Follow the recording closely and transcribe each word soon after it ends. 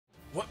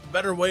What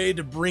better way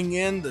to bring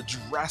in the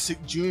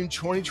Jurassic June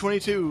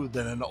 2022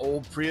 than an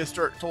old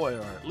prehistoric toy,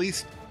 or at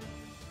least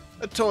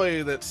a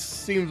toy that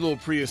seems a little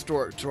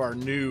prehistoric to our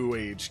new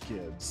age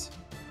kids.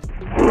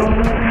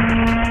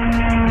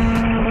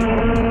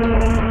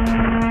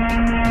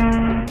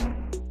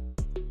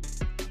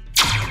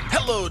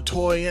 Hello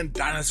toy and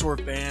dinosaur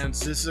fans,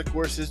 this of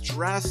course is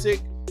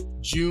Jurassic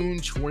June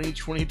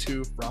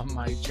 2022 from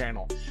my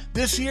channel.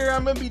 This year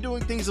I'm going to be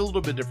doing things a little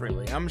bit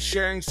differently. I'm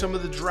sharing some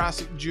of the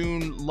Jurassic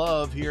June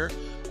love here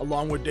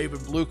along with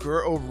David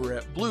Blucher over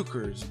at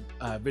Blucher's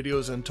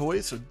Videos and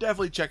Toys, so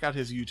definitely check out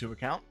his YouTube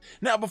account.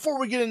 Now before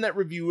we get in that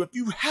review, if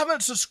you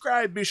haven't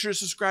subscribed, be sure to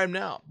subscribe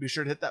now. Be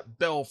sure to hit that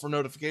bell for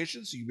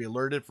notifications so you'll be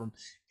alerted from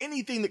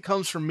anything that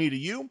comes from me to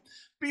you.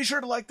 Be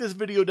sure to like this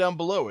video down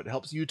below. It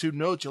helps YouTube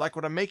know that you like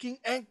what I'm making,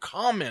 and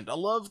comment. I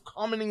love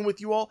commenting with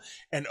you all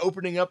and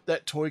opening up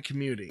that toy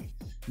community.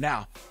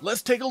 Now,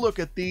 let's take a look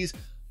at these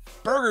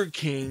Burger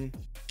King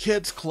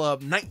Kids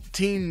Club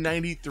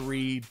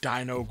 1993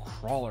 Dino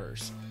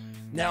Crawlers.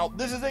 Now,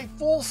 this is a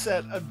full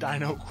set of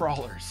Dino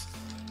Crawlers.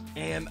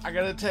 And I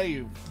gotta tell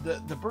you,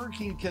 the Burger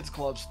King Kids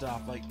Club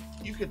stuff, like,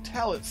 you could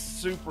tell it's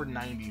super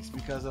 90s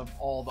because of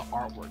all the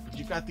artwork. But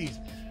you've got these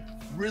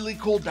really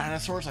cool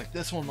dinosaurs, like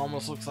this one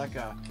almost looks like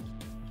a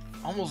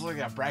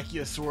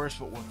brachiosaurus,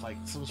 but with like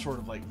some sort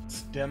of like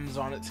stems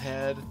on its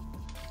head.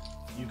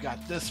 You've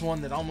got this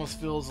one that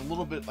almost feels a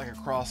little bit like a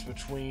cross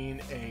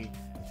between a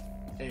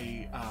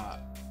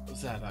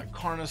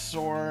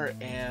carnosaur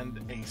and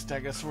a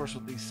stegosaurus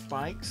with these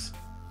spikes.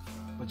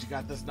 But you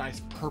got this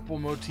nice purple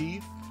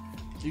motif.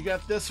 You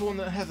got this one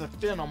that has a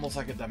fin almost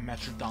like a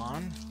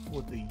Dimetrodon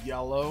with the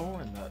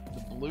yellow and the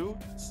blue.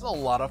 This is a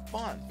lot of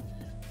fun.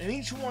 And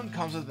each one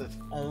comes with its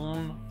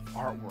own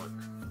artwork.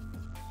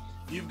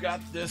 You've got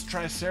this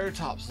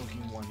Triceratops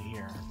looking one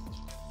here.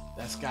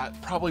 That's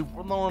got probably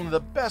one of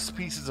the best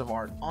pieces of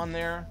art on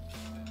there.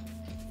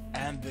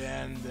 And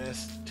then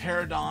this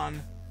Pterodon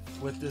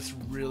with this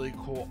really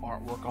cool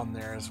artwork on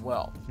there as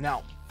well.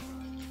 Now,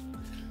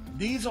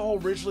 these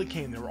all originally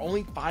came, there were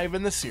only 5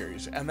 in the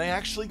series, and they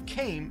actually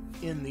came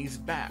in these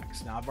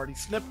bags. Now, I've already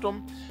snipped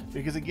them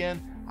because,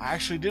 again, I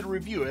actually did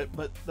review it,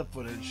 but the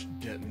footage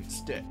didn't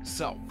stick.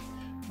 So,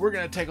 we're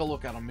going to take a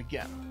look at them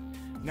again.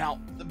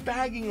 Now, the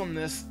bagging on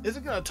this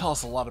isn't going to tell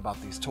us a lot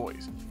about these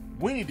toys.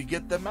 We need to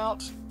get them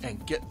out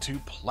and get to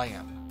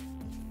plan.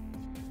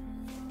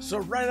 So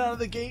right out of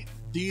the gate,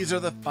 these are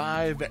the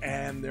 5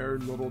 and their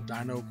little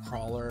Dino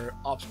Crawler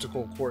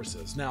obstacle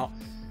courses. Now,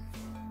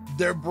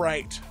 they're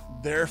bright,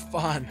 they're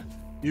fun.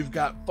 You've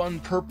got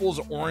fun purples,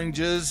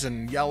 oranges,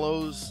 and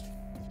yellows,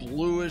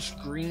 bluish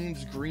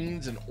greens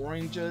and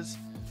oranges,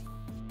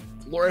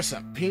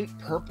 fluorescent pink,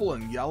 purple,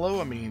 and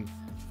yellow. I mean,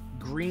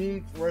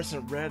 green,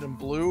 fluorescent red and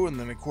blue, and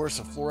then of course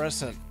a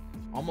fluorescent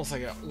almost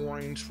like an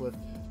orange with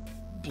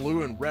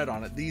blue and red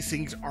on it. These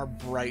things are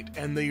bright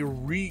and they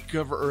reek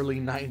of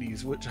early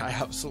 90s, which I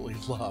absolutely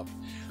love.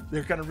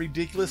 They're kind of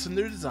ridiculous in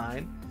their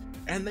design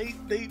and they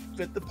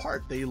fit the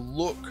part. They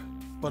look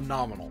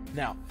phenomenal.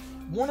 Now,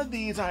 one of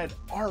these I had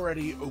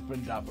already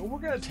opened up, and we're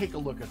going to take a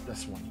look at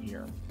this one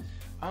here.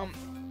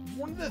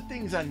 One of the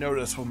things I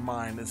noticed with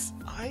mine is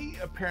I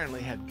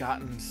apparently had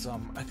gotten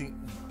some, I think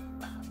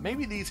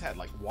maybe these had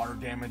like water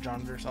damage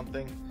on it or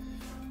something,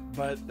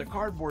 but the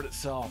cardboard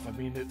itself, I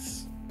mean,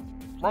 it's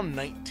from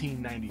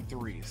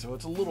 1993, so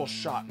it's a little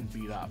shot and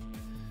beat up.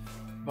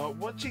 But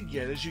what you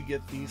get is you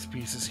get these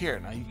pieces here.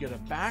 Now you get a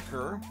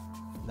backer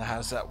that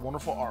has that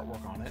wonderful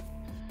artwork on it.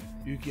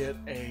 You get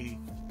a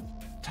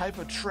type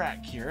of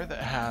track here that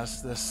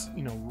has this,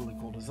 you know, really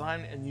cool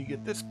design, and you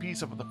get this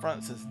piece up at the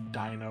front that says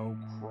Dino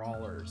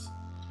Crawlers.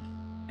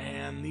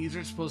 And these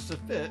are supposed to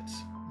fit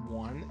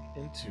one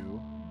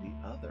into the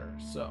other.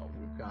 So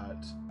we've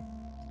got,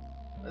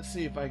 let's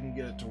see if I can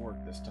get it to work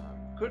this time.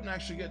 Couldn't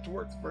actually get it to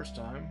work the first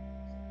time.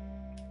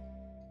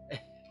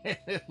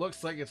 It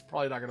looks like it's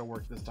probably not going to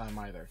work this time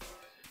either.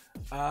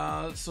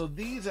 So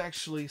these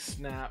actually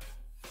snap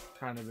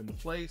kind of into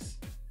place.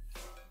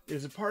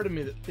 There's a part of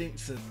me that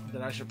thinks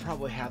that I should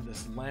probably have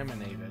this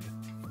laminated,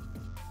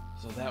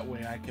 so that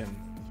way I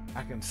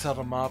can set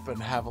them up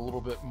and have a little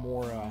bit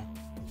more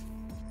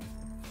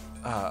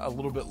a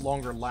little bit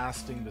longer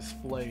lasting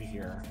display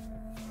here.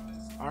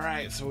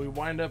 Alright, so we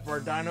wind up our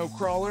Dino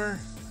Crawler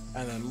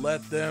and then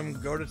let them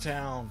go to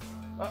town.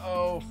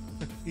 Uh-oh.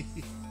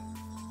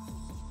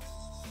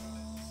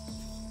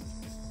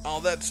 Oh,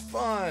 that's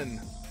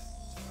fun.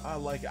 I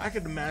like it. I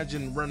could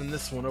imagine running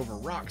this one over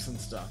rocks and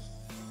stuff.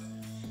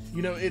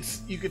 You know,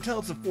 you can tell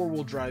it's a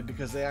 4-wheel drive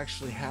because they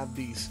actually have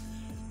these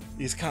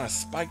kind of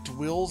spiked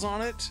wheels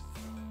on it,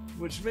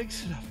 which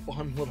makes it a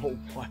fun little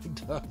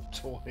wind-up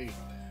toy.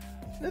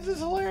 This is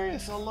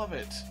hilarious. I love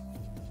it.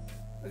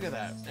 Look at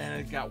that. And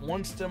it got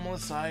one stem on the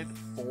side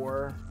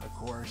for, of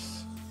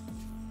course,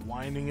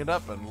 winding it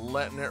up and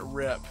letting it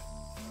rip.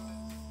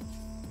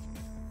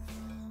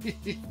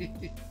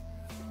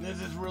 This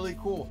is really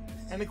cool.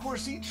 And of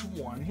course each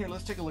one, here,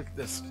 let's take a look at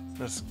this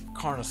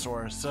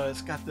Carnosaur. So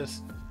it's got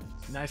this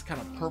Nice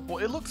kind of purple.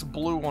 It looks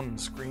blue on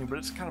the screen, but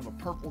it's kind of a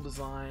purple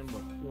design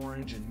with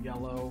orange and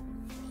yellow.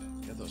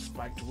 Got those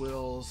spiked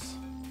wheels.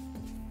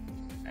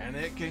 And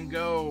it can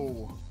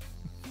go.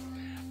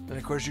 Then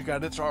of course you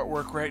got its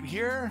artwork right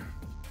here.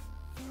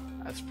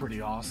 That's pretty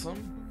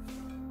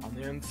awesome. On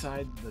the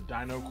inside, the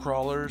Dino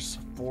crawlers,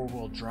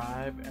 4-wheel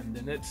drive, and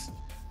then its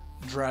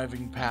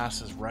driving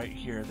passes right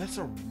here. That's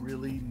a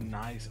really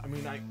nice, I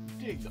mean, I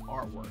dig the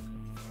artwork.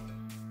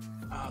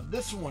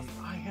 This one,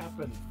 I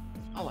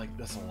like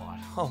this a lot.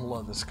 I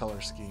love this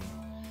color scheme.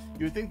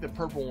 You would think the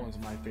purple one's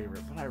my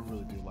favorite, but I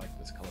really do like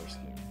this color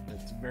scheme.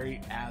 It's very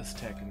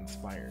Aztec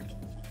inspired.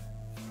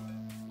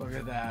 Look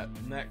at that,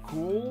 isn't that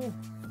cool?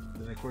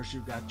 Then of course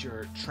you've got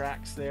your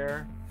tracks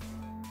there,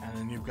 and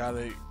then you've got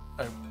a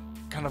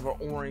kind of an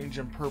orange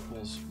and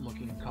purples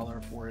looking color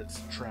for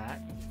its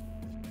track.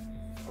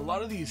 A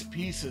lot of these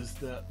pieces,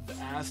 the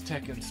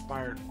Aztec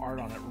inspired art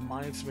on it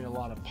reminds me a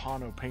lot of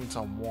Pano Paints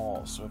on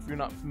Walls. So if you're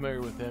not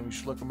familiar with him, you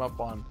should look him up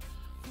on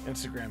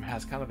Instagram.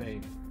 Has kind of a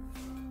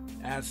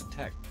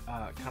Aztec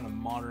kind of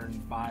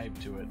modern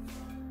vibe to it.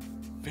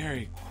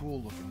 Very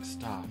cool looking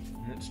stuff.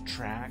 And its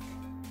track,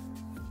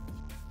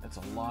 that's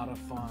a lot of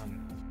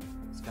fun.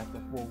 It's got the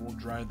 4-wheel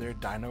drive there,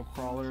 Dino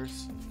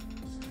crawlers.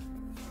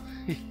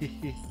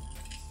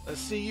 Let's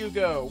see you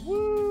go.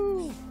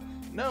 Woo!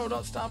 No,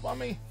 don't stop on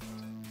me.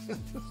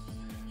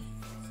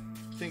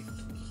 Think.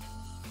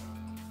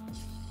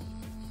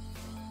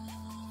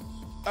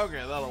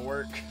 Okay, that'll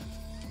work.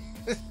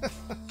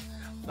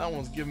 That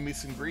one's giving me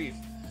some grief.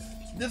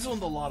 This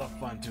one's a lot of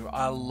fun too.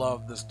 I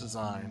love this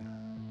design.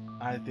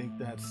 I think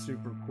that's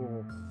super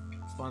cool.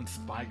 Fun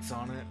spikes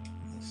on it.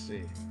 Let's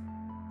see.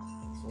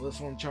 So this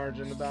one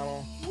charging the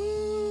battle.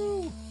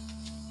 Woo!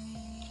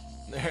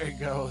 There it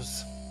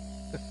goes.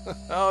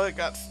 Oh, it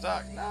got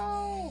stuck.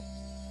 No!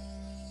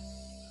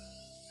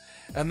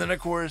 And then, of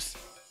course,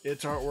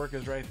 its artwork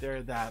is right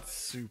there. That's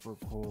super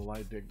cool.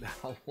 I dig that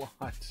a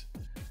lot.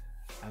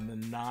 And the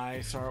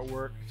nice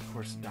artwork. Of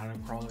course, the Dino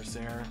crawlers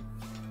there.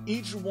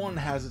 Each one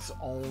has its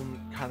own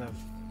kind of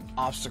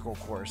obstacle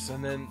course.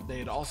 And then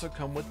they'd also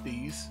come with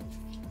these,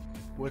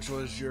 which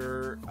was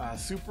your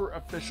super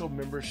official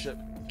membership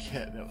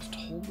kit. That was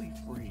totally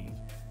free.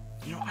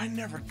 You know, I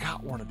never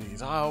got one of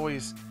these. I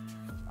always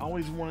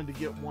wanted to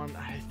get one.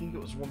 I think it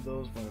was one of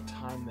those by the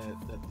time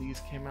that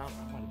these came out.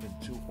 I might have been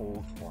too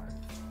old for it.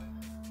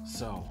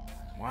 So,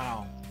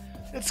 wow.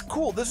 It's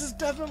cool. This is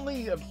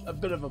definitely a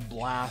bit of a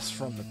blast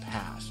from the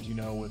past, you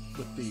know,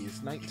 with these.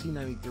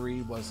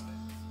 1993 was,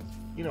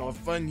 you know, a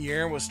fun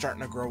year. Was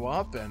starting to grow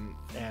up and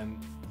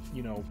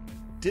you know,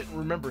 didn't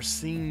remember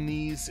seeing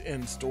these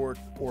in store,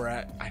 or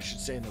at, I should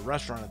say, in the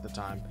restaurant at the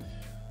time.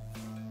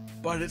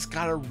 But it's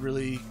got a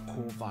really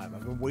cool vibe.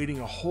 I've been waiting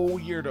a whole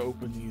year to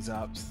open these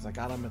up since I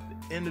got them at the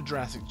end of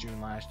Jurassic June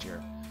last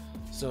year.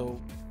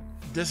 So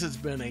this has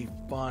been a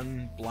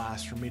fun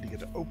blast for me to get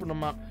to open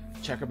them up,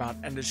 check them out,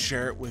 and to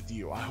share it with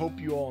you. I hope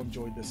you all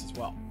enjoyed this as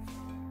well.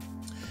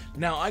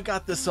 Now, I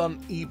got this on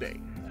eBay,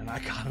 and I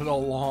got it a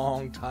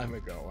long time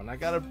ago, and I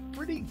got a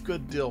pretty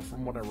good deal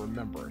from what I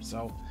remember.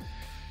 So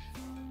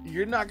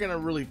you're not going to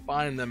really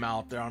find them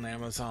out there on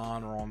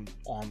Amazon or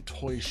on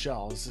toy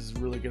shelves. This is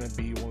really going to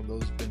be one of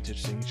those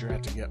vintage things you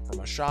have to get from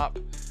a shop,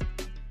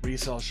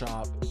 resale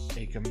shop,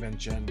 a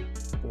convention,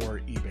 or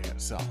eBay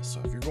itself. So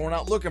if you're going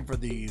out looking for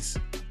these,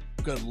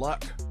 good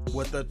luck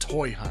with the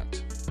toy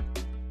hunt.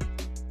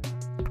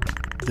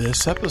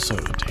 This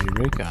episode of Hey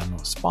Raygun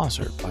was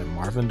sponsored by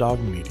Marvin Dog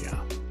Media.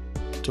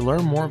 To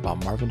learn more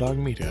about Marvin Dog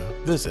Media,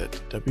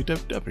 visit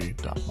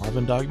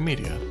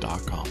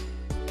www.marvindogmedia.com.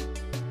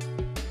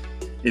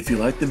 If you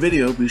liked the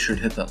video, be sure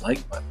to hit that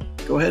like button.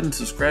 Go ahead and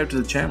subscribe to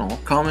the channel.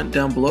 Comment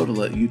down below to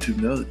let YouTube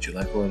know that you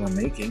like what I'm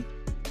making.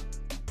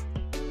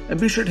 And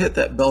be sure to hit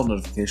that bell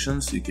notification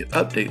so you get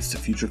updates to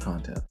future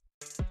content.